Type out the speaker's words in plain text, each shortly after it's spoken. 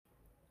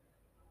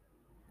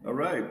All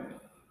right.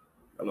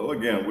 Hello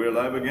again. We're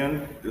live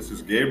again. This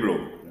is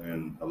Gabriel,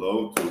 and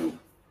hello to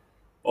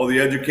all the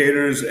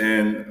educators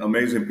and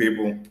amazing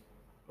people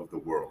of the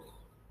world.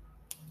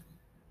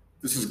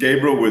 This is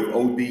Gabriel with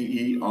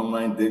ODE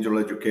Online Digital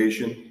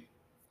Education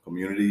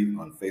community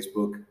on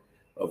Facebook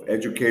of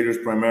educators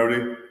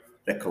primarily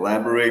that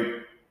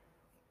collaborate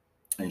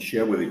and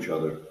share with each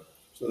other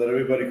so that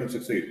everybody can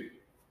succeed.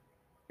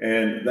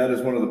 And that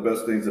is one of the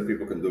best things that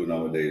people can do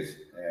nowadays,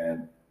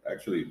 and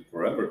actually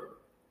forever.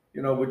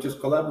 We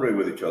just collaborate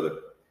with each other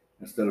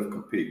instead of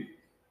compete.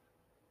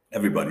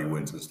 Everybody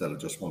wins instead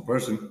of just one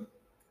person.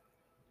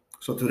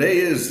 So today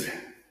is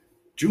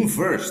June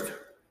 1st,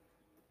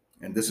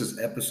 and this is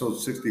episode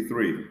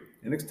 63,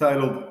 and it's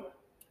titled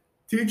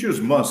Teachers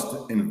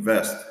Must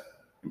Invest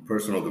in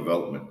Personal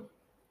Development.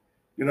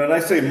 And I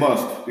say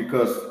must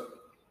because,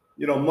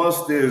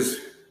 must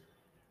is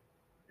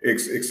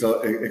it's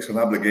an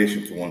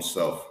obligation to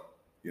oneself,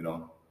 you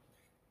know.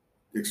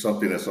 It's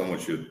something that someone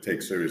should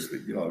take seriously.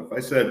 If I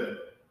said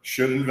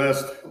should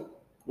invest,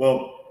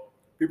 well,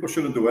 people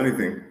shouldn't do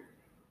anything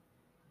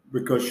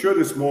because should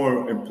is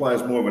more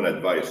implies more of an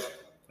advice,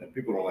 and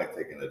people don't like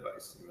taking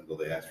advice, even though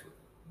they ask for it.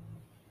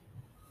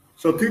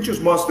 So teachers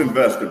must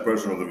invest in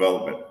personal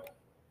development,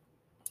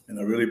 and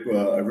I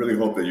really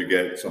hope that you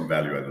get some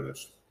value out of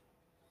this.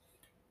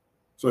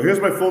 So here's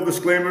my full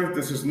disclaimer: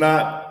 this is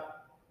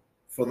not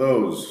for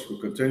those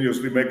who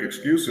continuously make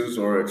excuses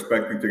or are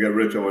expecting to get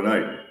rich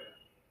overnight.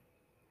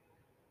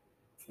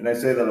 And I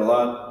say that a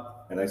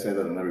lot, and I say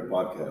that in every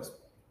podcast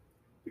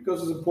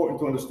because it's important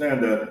to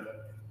understand that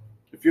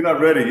if you're not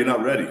ready, you're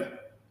not ready.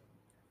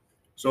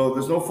 So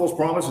there's no false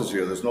promises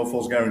here. There's no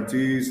false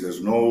guarantees.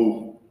 There's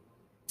no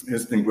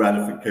instant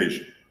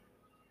gratification.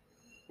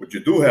 What you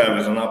do have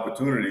is an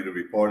opportunity to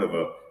be part of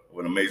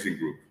an amazing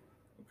group,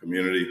 a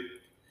community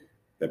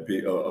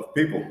of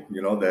people,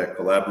 that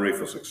collaborate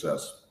for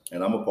success.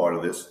 And I'm a part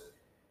of this.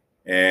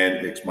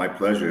 And it's my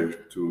pleasure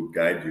to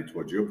guide you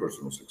towards your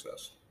personal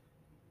success.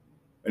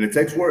 And it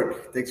takes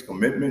work, it takes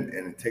commitment,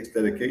 and it takes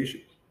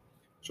dedication.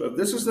 So if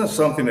this is not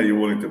something that you're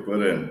willing to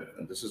put in,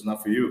 and this is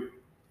not for you,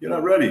 you're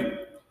not ready.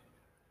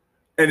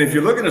 And if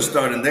you're looking to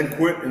start and then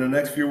quit in the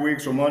next few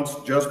weeks or months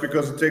just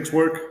because it takes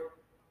work,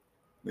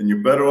 then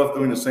you're better off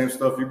doing the same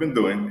stuff you've been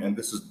doing, and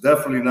this is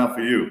definitely not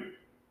for you.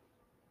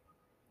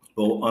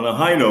 So on a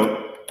high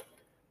note,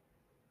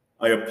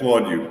 I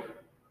applaud you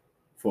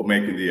for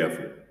making the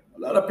effort. A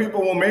lot of people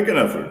won't make an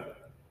effort,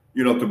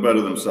 to better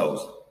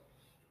themselves.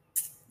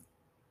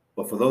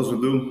 But for those who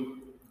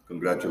do,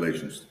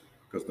 congratulations,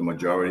 because the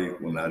majority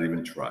will not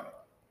even try.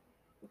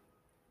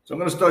 So I'm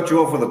going to start you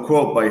off with a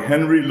quote by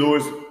Henry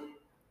Louis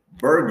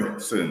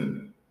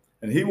Bergson.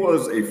 And he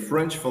was a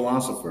French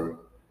philosopher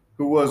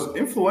who was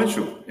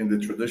influential in the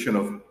tradition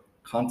of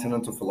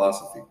continental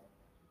philosophy.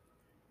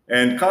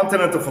 And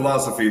continental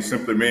philosophy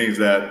simply means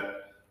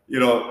that,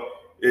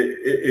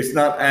 it's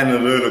not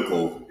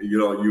analytical.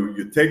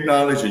 You take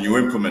knowledge and you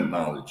implement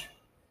knowledge.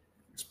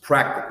 It's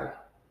practical.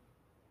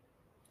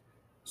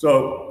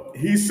 So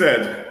he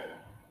said,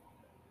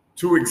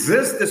 to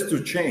exist is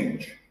to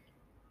change.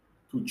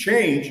 To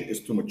change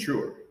is to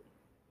mature.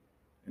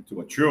 And to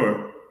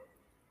mature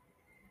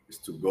is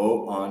to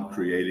go on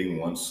creating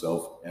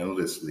oneself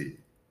endlessly.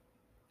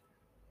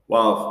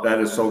 Wow, that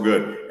is so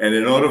good. And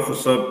in order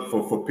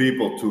for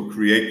people to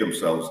create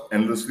themselves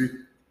endlessly,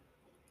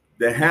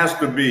 there has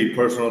to be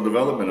personal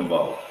development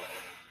involved.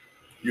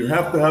 You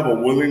have to have a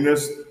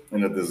willingness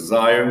and a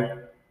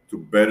desire to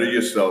better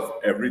yourself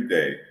every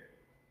day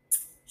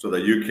so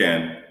that you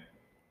can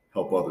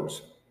help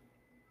others.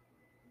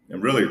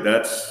 And really,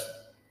 that's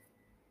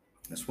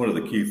one of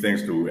the key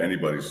things to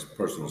anybody's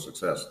personal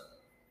success,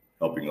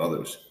 helping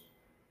others.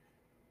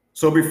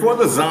 So before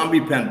the zombie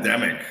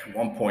pandemic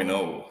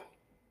 1.0,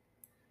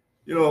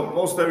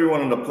 most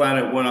everyone on the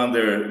planet went on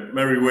their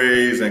merry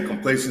ways and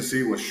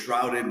complacency was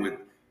shrouded with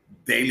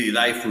daily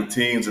life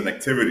routines and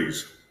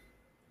activities.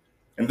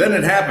 And then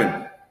it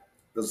happened.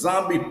 The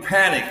zombie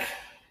panic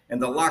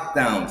and the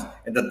lockdowns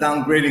and the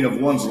downgrading of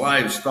one's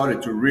lives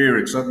started to rear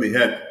its ugly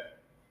head.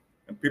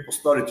 And people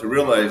started to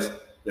realize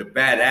their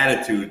bad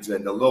attitudes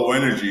and the low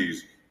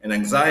energies and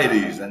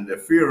anxieties and the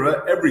fear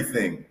of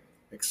everything,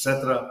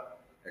 etc.,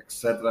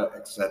 etc.,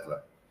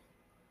 etc.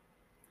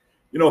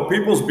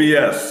 People's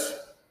BS,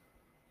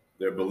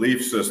 their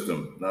belief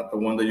system, not the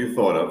one that you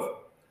thought of,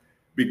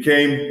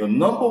 became the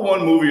number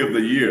one movie of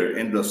the year,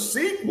 and the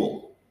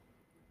sequel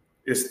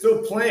is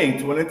still playing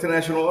to an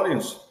international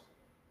audience.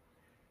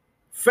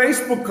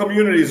 Facebook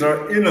communities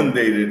are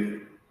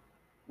inundated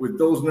with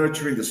those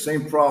nurturing the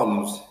same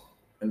problems,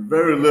 and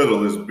very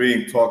little is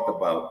being talked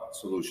about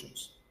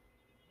solutions.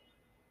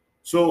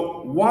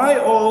 So why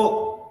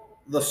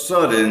all the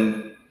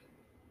sudden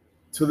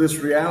to this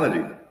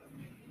reality?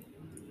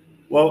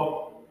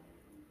 Well,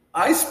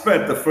 I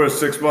spent the first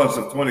 6 months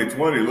of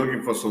 2020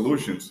 looking for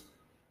solutions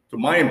to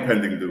my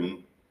impending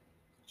doom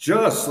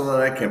just so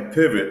that I can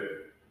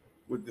pivot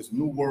with this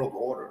new world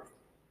order.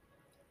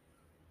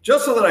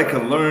 Just so that I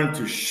can learn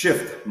to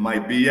shift my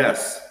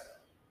BS,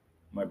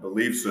 my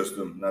belief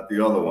system, not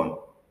the other one,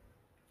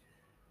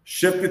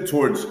 shifted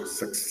towards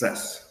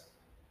success.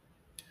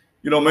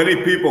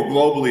 Many people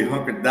globally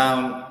hunkered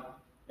down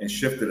and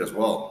shifted as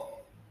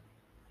well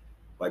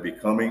by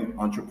becoming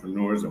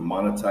entrepreneurs and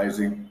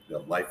monetizing their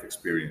life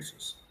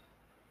experiences.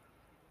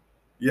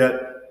 Yet,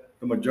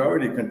 the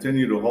majority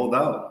continue to hold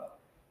out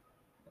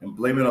and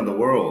blame it on the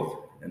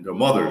world and their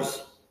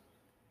mothers,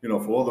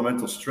 for all the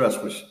mental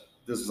stress which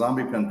this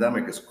zombie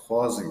pandemic is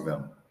causing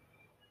them.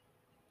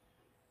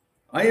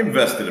 I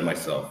invested in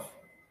myself,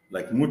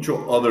 like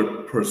mucho other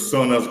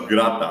personas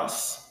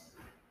gratas,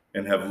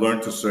 and have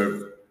learned to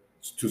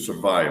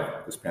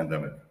survive this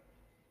pandemic.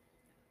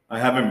 I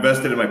have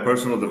invested in my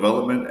personal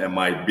development and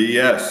my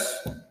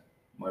BS,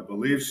 my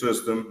belief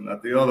system,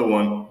 not the other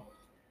one,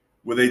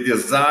 with a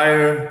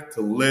desire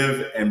to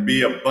live and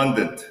be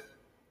abundant.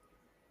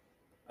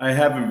 I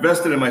have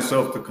invested in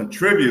myself to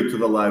contribute to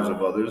the lives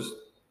of others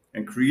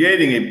and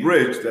creating a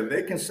bridge that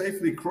they can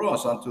safely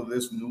cross onto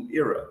this new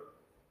era.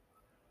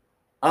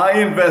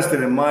 I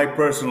invested in my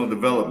personal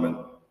development,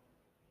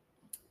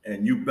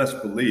 and you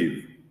best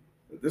believe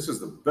that this is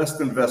the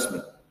best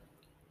investment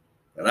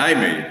that I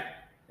made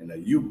and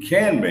that you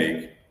can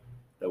make,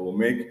 that will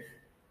make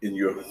in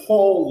your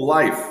whole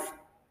life,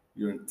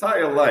 your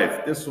entire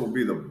life. This will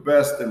be the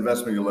best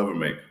investment you'll ever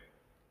make.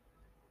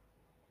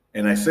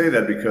 And I say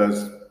that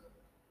because,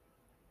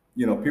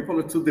 people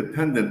are too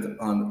dependent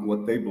on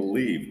what they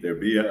believe, their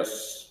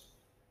BS.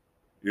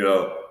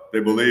 They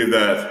believe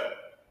that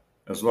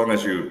as long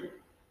as you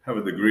have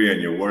a degree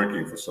and you're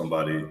working for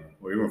somebody,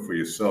 or even for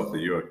yourself,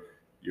 that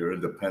you're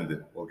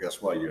independent. Well,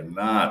 guess what? You're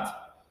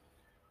not.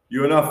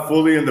 You're not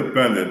fully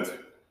independent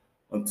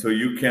until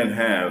you can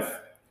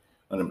have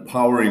an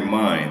empowering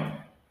mind,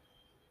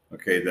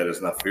 that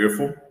is not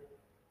fearful,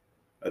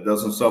 that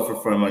doesn't suffer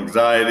from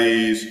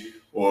anxieties,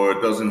 or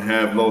doesn't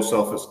have low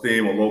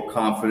self-esteem or low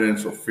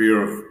confidence or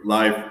fear of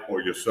life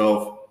or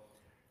yourself.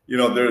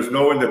 There's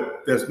no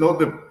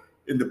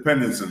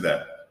independence in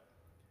that.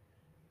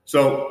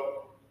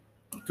 So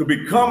to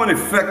become an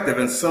effective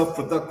and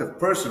self-productive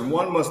person,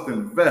 one must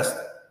invest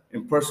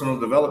in personal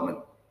development.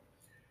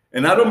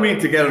 And I don't mean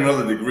to get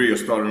another degree or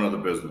start another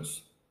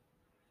business.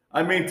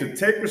 I mean to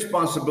take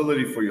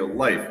responsibility for your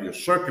life, your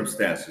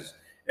circumstances,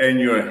 and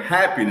your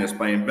happiness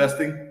by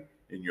investing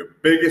in your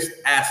biggest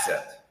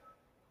asset,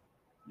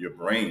 your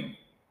brain.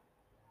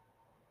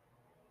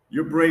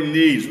 Your brain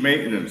needs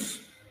maintenance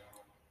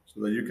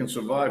so that you can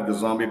survive the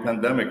zombie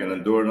pandemic and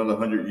endure another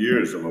 100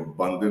 years of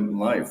abundant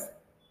life.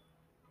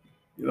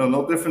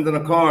 No different than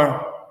a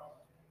car.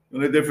 The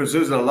only difference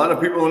is that a lot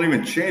of people don't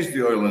even change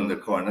the oil in the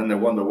car, and then they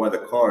wonder why the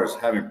car is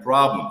having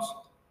problems.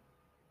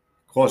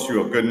 It costs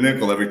you a good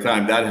nickel every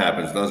time that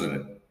happens, doesn't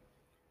it?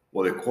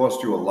 Well, it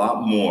costs you a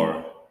lot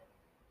more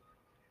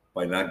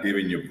by not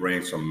giving your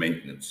brain some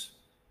maintenance.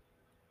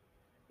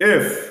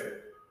 If,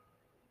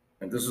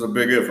 and this is a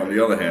big if on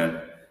the other hand,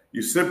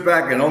 you sit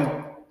back and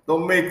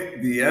don't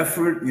make the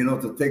effort,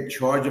 to take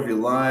charge of your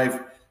life,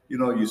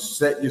 you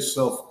set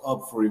yourself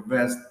up for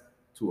events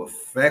to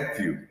affect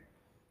you.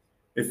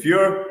 If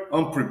you're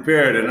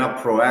unprepared and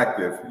not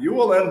proactive, you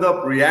will end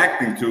up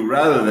reacting to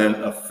rather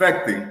than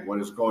affecting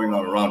what is going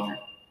on around you.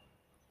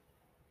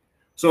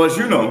 So as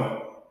you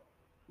know,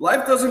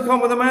 life doesn't come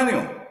with a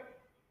manual.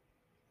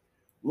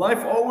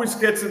 Life always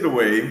gets in the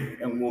way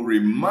and will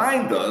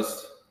remind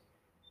us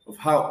of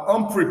how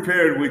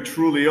unprepared we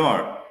truly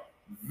are.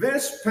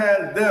 This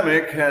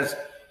pandemic has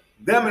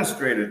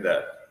demonstrated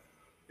that.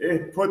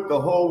 It put the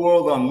whole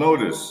world on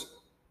notice.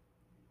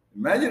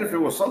 Imagine if it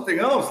was something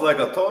else, like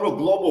a total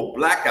global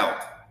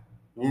blackout.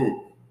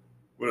 Ooh,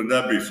 wouldn't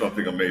that be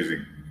something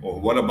amazing? Or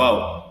what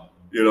about,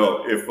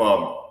 if,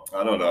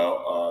 I don't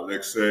know,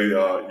 let's say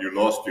you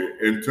lost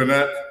your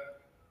internet?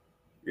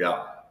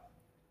 Yeah,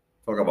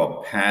 talk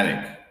about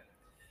panic.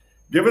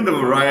 Given the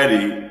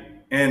variety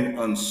and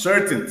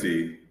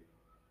uncertainty,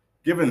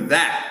 given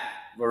that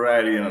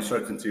variety and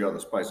uncertainty are the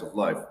spice of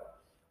life,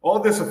 all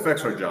this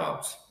affects our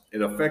jobs.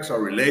 It affects our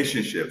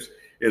relationships.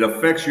 It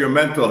affects your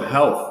mental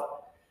health.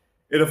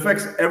 It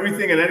affects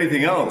everything and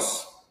anything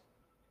else.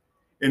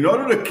 In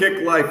order to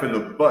kick life in the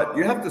butt,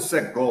 you have to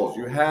set goals.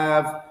 You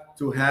have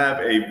to have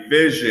a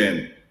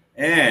vision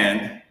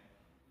and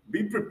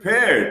be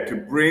prepared to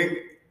bring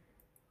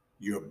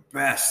your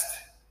best.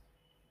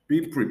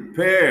 Be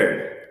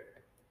prepared.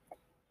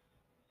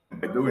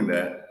 By doing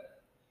that,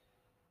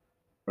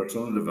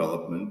 personal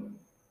development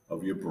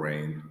of your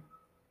brain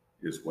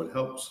is what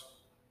helps.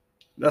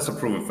 That's a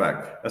proven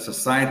fact. That's a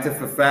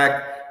scientific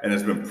fact, and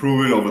it's been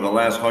proven over the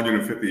last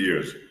 150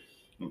 years.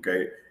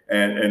 Okay,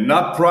 and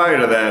not prior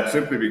to that,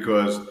 simply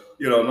because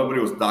nobody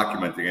was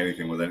documenting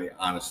anything with any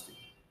honesty.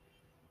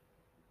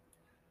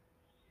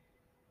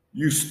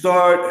 You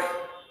start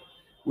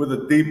with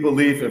a deep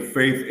belief and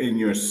faith in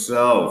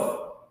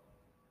yourself.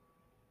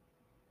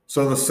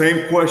 So the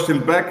same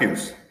question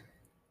beckons,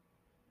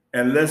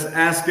 and let's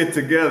ask it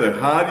together.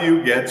 How do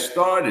you get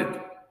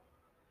started?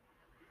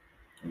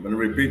 I'm going to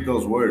repeat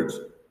those words.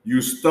 You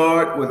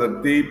start with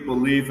a deep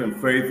belief and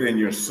faith in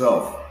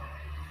yourself.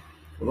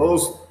 For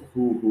those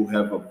who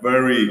have a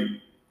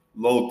very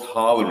low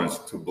tolerance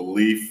to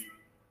belief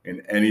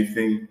in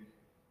anything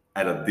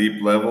at a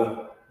deep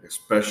level,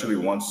 especially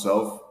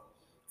oneself,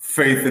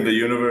 faith in the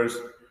universe,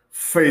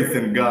 faith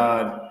in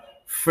God,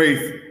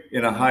 faith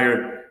in a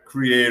higher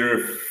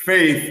creator,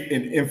 faith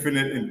in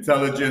infinite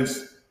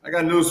intelligence, I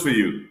got news for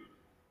you.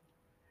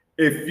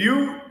 If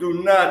you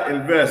do not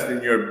invest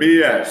in your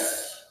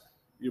BS,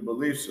 your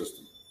belief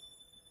system,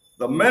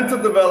 the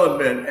mental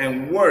development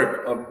and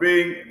work of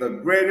being the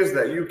greatest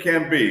that you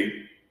can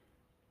be,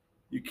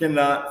 you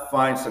cannot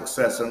find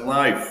success in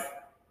life.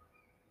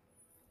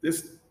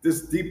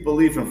 This deep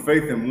belief and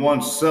faith in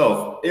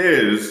oneself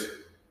is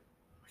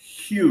a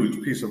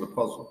huge piece of the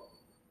puzzle.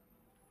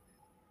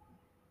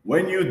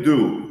 When you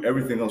do,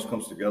 everything else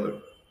comes together.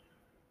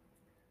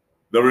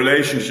 The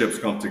relationships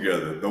come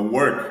together. The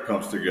work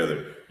comes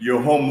together.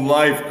 Your home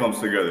life comes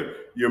together.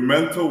 Your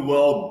mental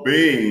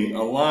well-being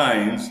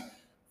aligns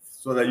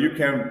so that you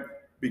can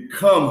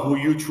become who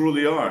you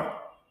truly are.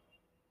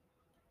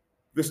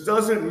 This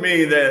doesn't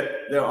mean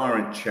that there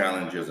aren't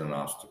challenges and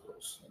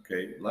obstacles,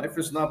 okay? Life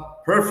is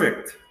not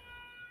perfect.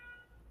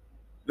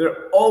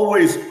 There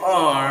always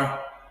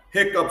are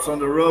hiccups on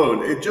the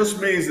road. It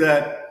just means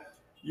that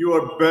you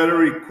are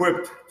better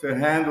equipped to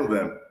handle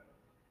them.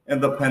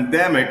 And the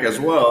pandemic as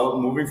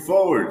well, moving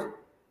forward.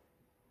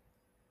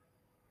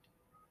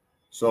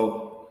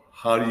 So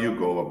how do you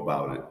go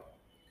about it?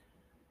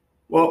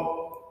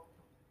 Well,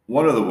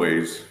 one of the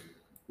ways,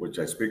 which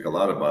I speak a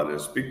lot about,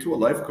 is speak to a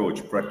life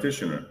coach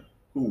practitioner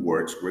who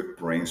works with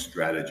brain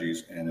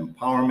strategies and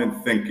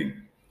empowerment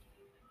thinking.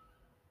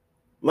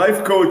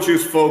 Life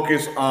coaches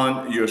focus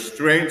on your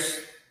strengths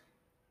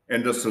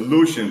and the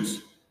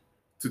solutions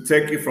to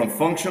take you from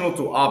functional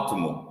to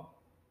optimal.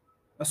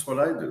 That's what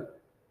I do.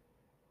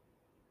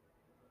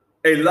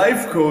 A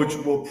life coach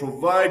will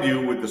provide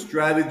you with the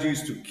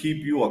strategies to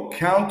keep you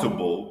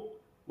accountable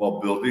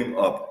while building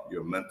up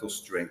your mental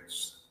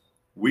strengths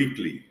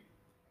weekly.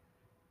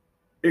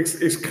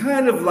 It's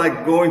kind of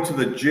like going to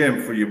the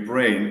gym for your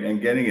brain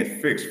and getting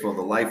it fixed for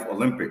the Life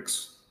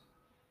Olympics.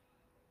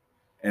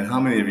 And how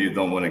many of you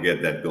don't want to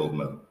get that gold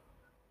medal?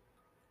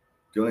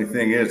 The only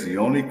thing is, the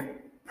only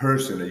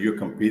person that you're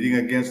competing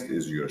against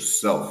is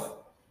yourself.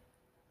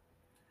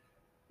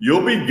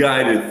 You'll be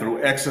guided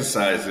through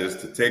exercises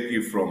to take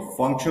you from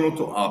functional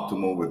to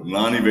optimal with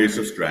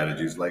non-invasive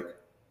strategies like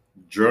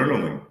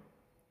journaling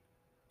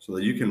so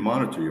that you can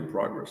monitor your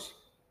progress.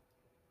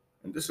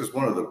 And this is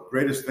one of the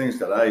greatest things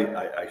that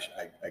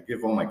I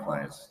give all my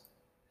clients,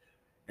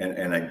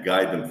 and I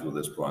guide them through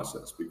this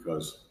process,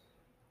 because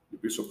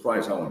you'd be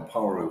surprised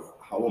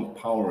how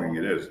empowering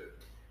it is.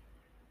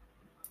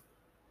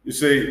 You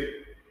see,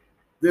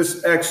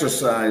 this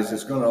exercise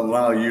is going to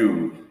allow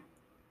you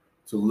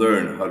to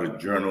learn how to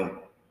journal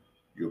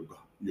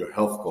your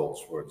health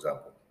goals, for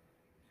example.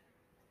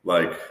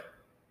 Like,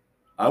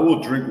 I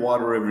will drink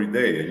water every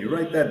day, and you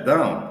write that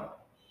down.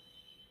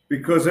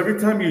 Because every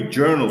time you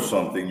journal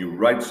something, you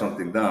write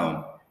something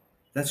down,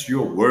 that's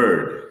your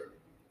word.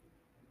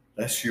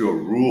 That's your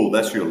rule.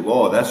 That's your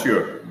law. That's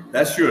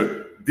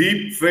your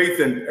deep faith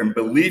and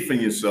belief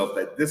in yourself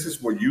that this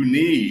is what you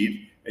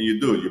need, and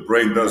you do. Your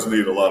brain does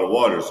need a lot of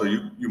water, so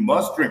you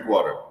must drink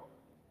water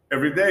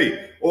every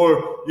day.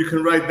 Or you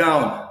can write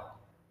down,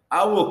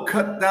 I will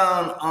cut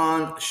down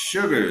on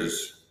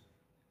sugars.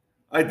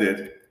 I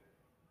did.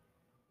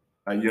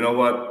 And you know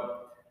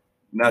what?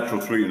 Natural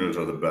sweeteners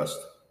are the best.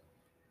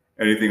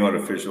 Anything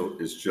artificial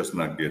is just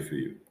not good for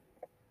you.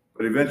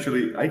 But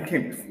eventually I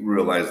came to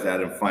realize that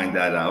and find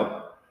that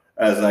out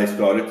as I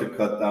started to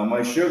cut down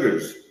my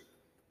sugars.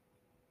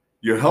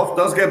 Your health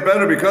does get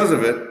better because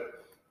of it.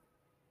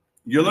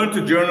 You learn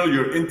to journal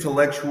your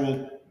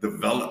intellectual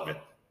development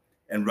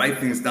and write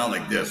things down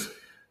like this.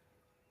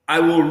 I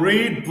will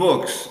read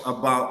books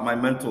about my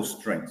mental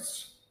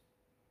strengths.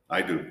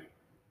 I do.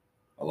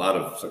 A lot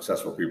of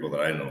successful people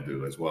that I know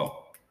do as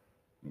well.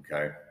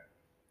 Okay.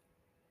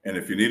 And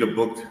if you need a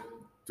book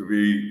to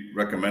be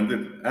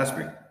recommended, ask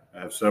me. I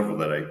have several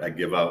that I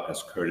give out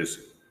as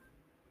courtesy.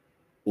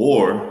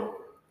 Or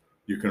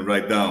you can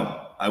write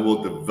down, I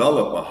will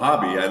develop a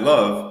hobby I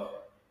love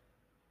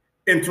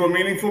into a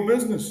meaningful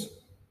business.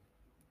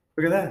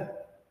 Look at that.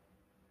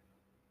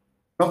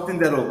 Something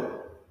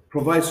that'll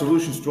provide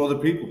solutions to other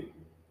people,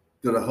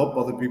 that'll help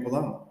other people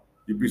out.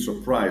 You'd be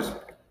surprised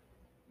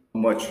how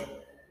much,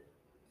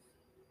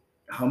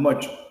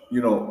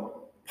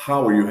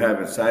 power you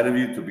have inside of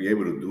you to be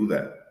able to do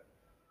that.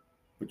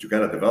 But you got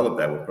to develop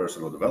that with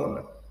personal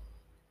development.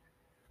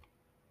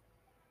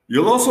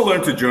 You'll also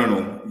learn to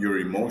journal your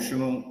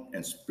emotional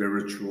and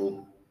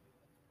spiritual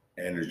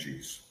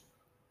energies.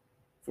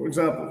 For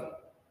example,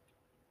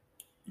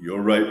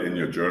 you'll write in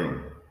your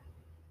journal,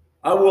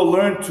 I will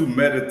learn to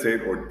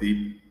meditate or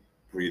deep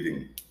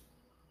breathing.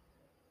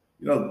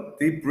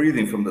 Deep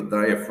breathing from the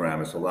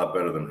diaphragm is a lot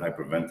better than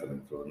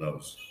hyperventilating through the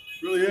nose.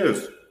 It really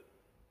is.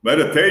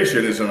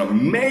 Meditation is an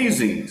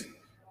amazing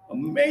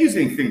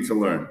thing to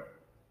learn.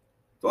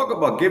 Talk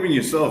about giving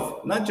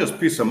yourself not just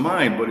peace of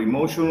mind, but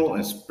emotional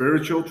and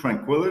spiritual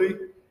tranquility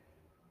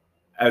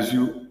as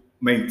you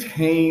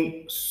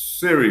maintain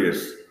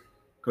serious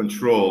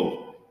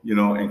control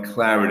and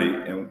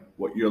clarity in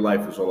what your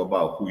life is all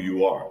about, who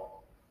you are.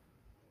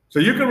 So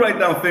you can write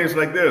down things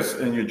like this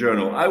in your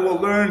journal. I will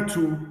learn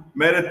to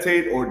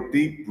meditate or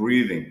deep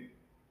breathing.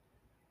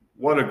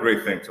 What a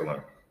great thing to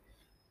learn.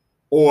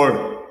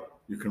 Or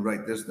you can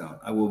write this down.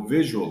 I will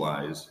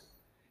visualize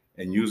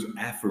and use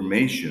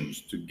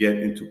affirmations to get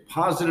into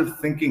positive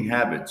thinking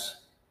habits.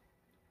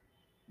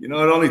 It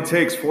only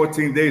takes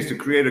 14 days to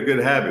create a good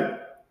habit,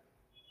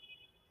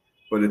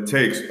 but it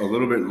takes a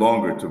little bit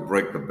longer to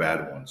break the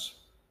bad ones.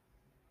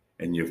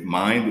 And your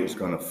mind is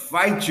going to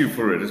fight you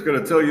for it. It's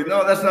going to tell you,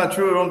 no, that's not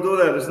true. Don't do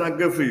that. It's not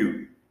good for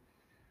you.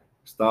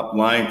 Stop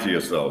lying to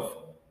yourself.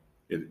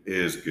 It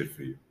is good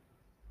for you.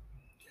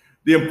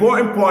 The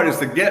important part is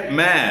to get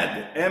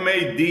mad,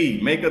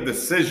 M-A-D, make a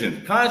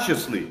decision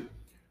consciously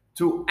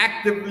to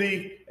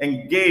actively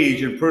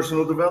engage in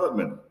personal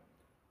development.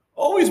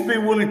 Always be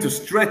willing to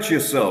stretch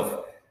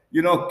yourself.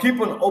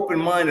 Keep an open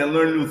mind and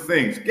learn new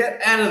things. Get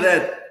out of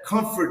that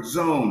comfort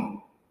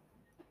zone.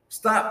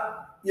 Stop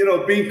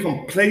being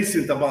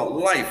complacent about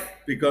life,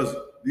 because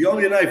the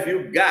only life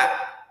you got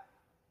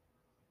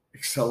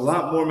is a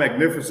lot more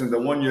magnificent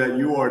than one that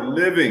you are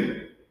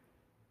living.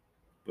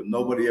 But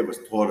nobody ever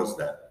taught us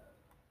that.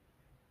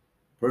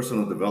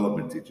 Personal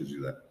development teaches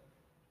you that.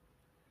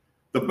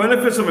 The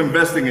benefits of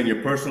investing in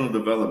your personal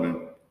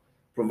development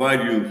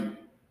provide you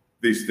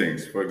these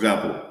things. For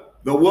example,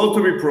 the will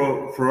to be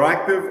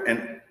proactive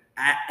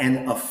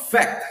and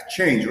affect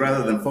change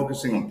rather than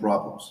focusing on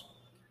problems.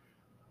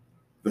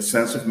 The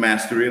sense of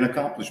mastery and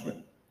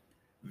accomplishment,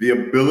 the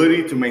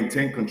ability to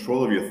maintain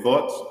control of your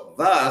thoughts,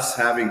 thus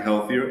having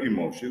healthier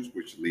emotions,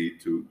 which lead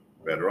to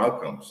better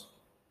outcomes,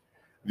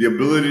 the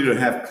ability to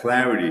have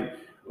clarity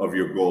of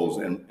your goals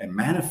and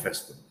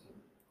manifest them,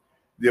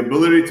 the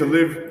ability to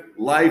live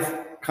life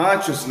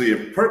consciously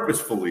and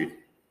purposefully,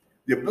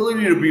 the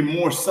ability to be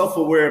more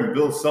self-aware and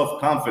build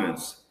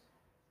self-confidence,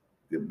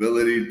 the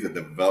ability to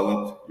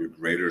develop your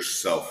greater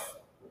self,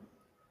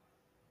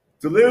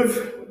 to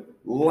live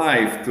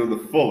life to the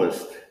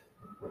fullest.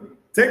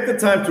 Take the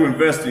time to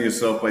invest in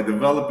yourself by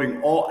developing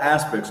all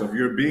aspects of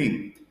your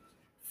being,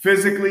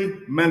 physically,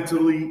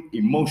 mentally,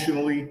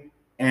 emotionally,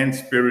 and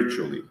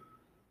spiritually,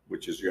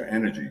 which is your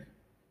energy.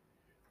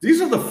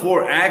 These are the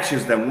 4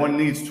 actions that one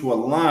needs to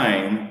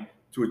align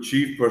to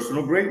achieve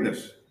personal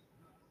greatness.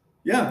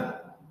 Yeah,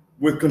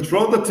 with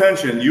controlled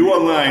attention, you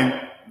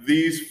align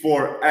these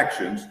 4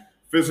 actions: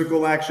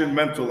 physical action,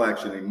 mental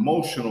action,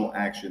 emotional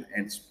action,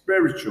 and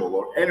spiritual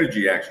or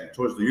energy action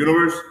towards the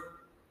universe.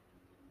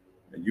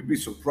 And you'd be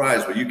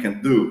surprised what you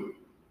can do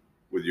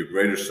with your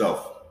greater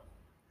self.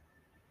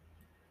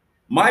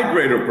 My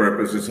greater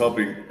purpose is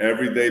helping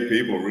everyday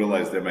people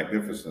realize their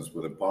magnificence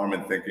with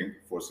empowerment thinking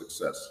for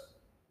success.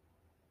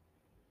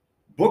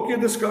 Book your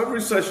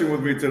discovery session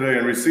with me today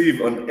and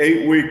receive an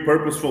 8-week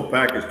purposeful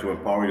package to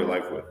empower your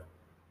life with.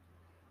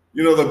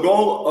 The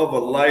goal of a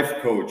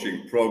life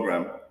coaching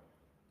program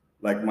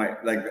like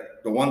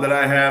the one that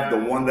I have, the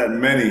one that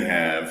many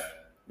have,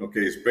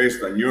 is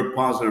based on your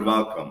positive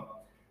outcome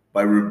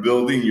by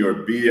rebuilding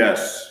your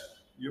BS,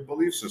 your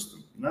belief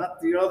system,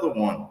 not the other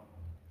one,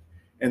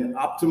 and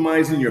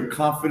optimizing your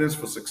confidence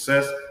for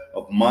success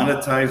of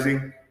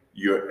monetizing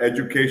your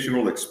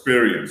educational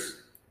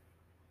experience.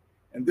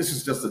 And this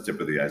is just the tip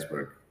of the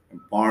iceberg.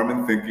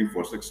 Empowerment thinking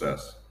for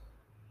success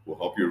will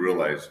help you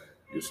realize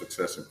your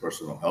success in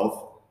personal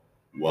health,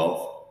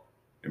 wealth,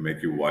 and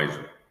make you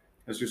wiser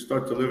as you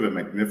start to live a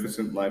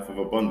magnificent life of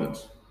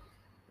abundance.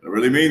 I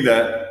really mean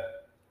that.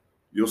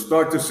 You'll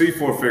start to see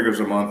 4 figures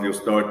a month. You'll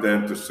start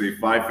then to see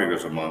 5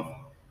 figures a month.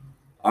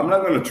 I'm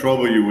not going to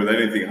trouble you with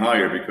anything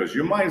higher because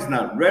your mind's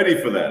not ready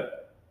for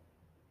that.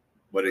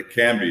 But it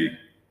can be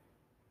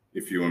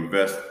if you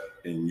invest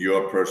in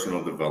your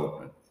personal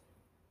development.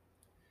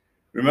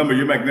 Remember,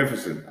 you're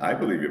magnificent. I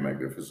believe you're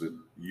magnificent.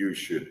 You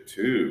should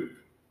too.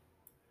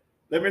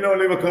 Let me know,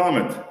 leave a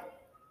comment.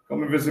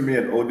 Come and visit me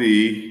at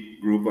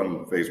ODE group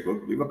on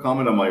Facebook. Leave a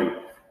comment on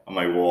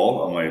my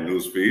wall, on my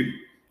news feed,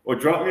 or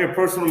drop me a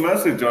personal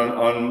message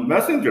on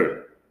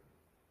Messenger.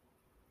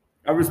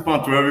 I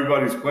respond to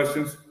everybody's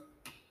questions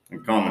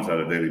and comments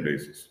on a daily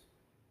basis.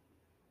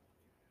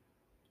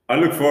 I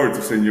look forward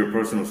to seeing your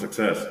personal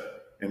success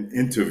and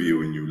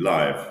interviewing you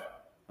live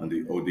on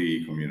the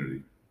ODE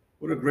community.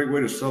 What a great way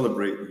to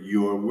celebrate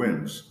your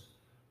wins,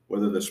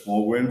 whether they're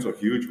small wins or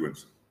huge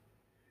wins.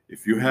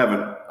 If you have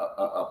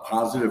a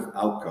positive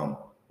outcome,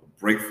 a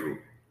breakthrough,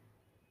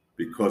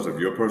 because of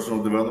your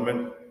personal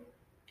development,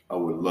 I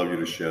would love you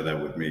to share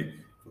that with me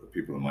for the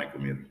people in my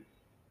community.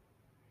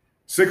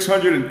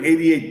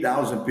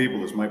 688,000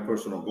 people is my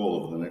personal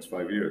goal over the next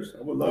 5 years.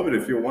 I would love it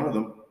if you're one of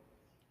them.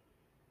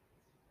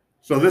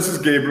 So this is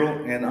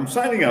Gabriel, and I'm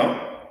signing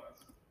out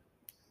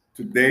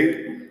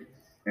today,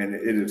 and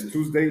it is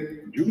Tuesday,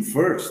 June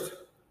 1st.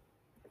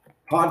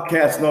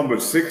 Podcast number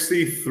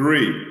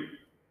 63,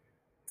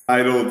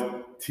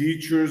 titled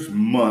Teachers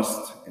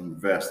Must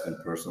Invest in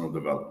Personal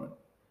Development.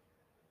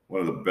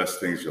 One of the best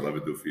things you'll ever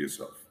do for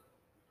yourself.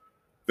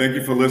 Thank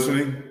you for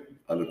listening.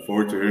 I look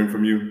forward to hearing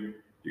from you.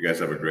 You guys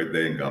have a great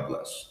day and God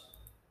bless.